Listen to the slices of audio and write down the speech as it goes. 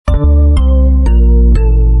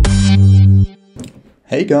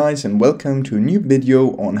Hey guys, and welcome to a new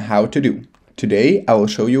video on how to do. Today I will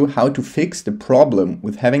show you how to fix the problem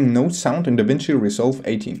with having no sound in DaVinci Resolve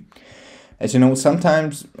 18. As you know,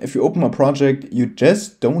 sometimes if you open a project you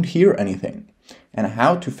just don't hear anything. And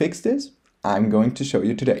how to fix this, I'm going to show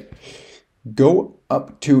you today. Go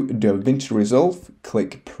up to DaVinci Resolve,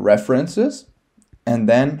 click Preferences, and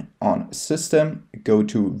then on System, go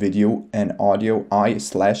to Video and Audio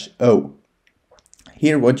I/O.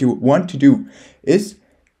 Here what you want to do is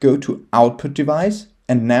go to Output Device,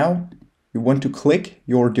 and now you want to click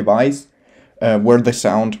your device where the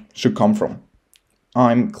sound should come from.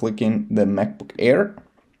 I'm clicking the MacBook Air,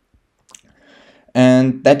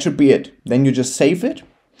 and that should be it. Then you just save it,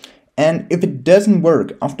 and if it doesn't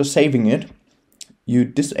work after saving it, you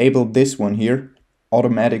disable this one here,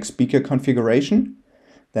 Automatic Speaker Configuration.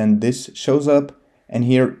 Then this shows up, and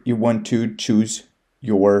here you want to choose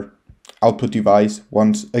your output device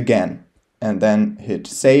once again, and then hit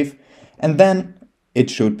save, and then it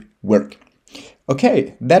should work.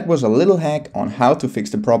 Okay, that was a little hack on how to fix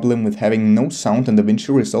the problem with having no sound in DaVinci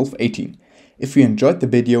Resolve 18. If you enjoyed the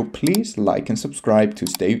video, please like and subscribe to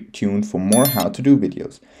stay tuned for more how to do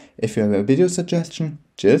videos. If you have a video suggestion,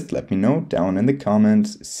 just let me know down in the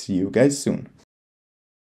comments. See you guys soon.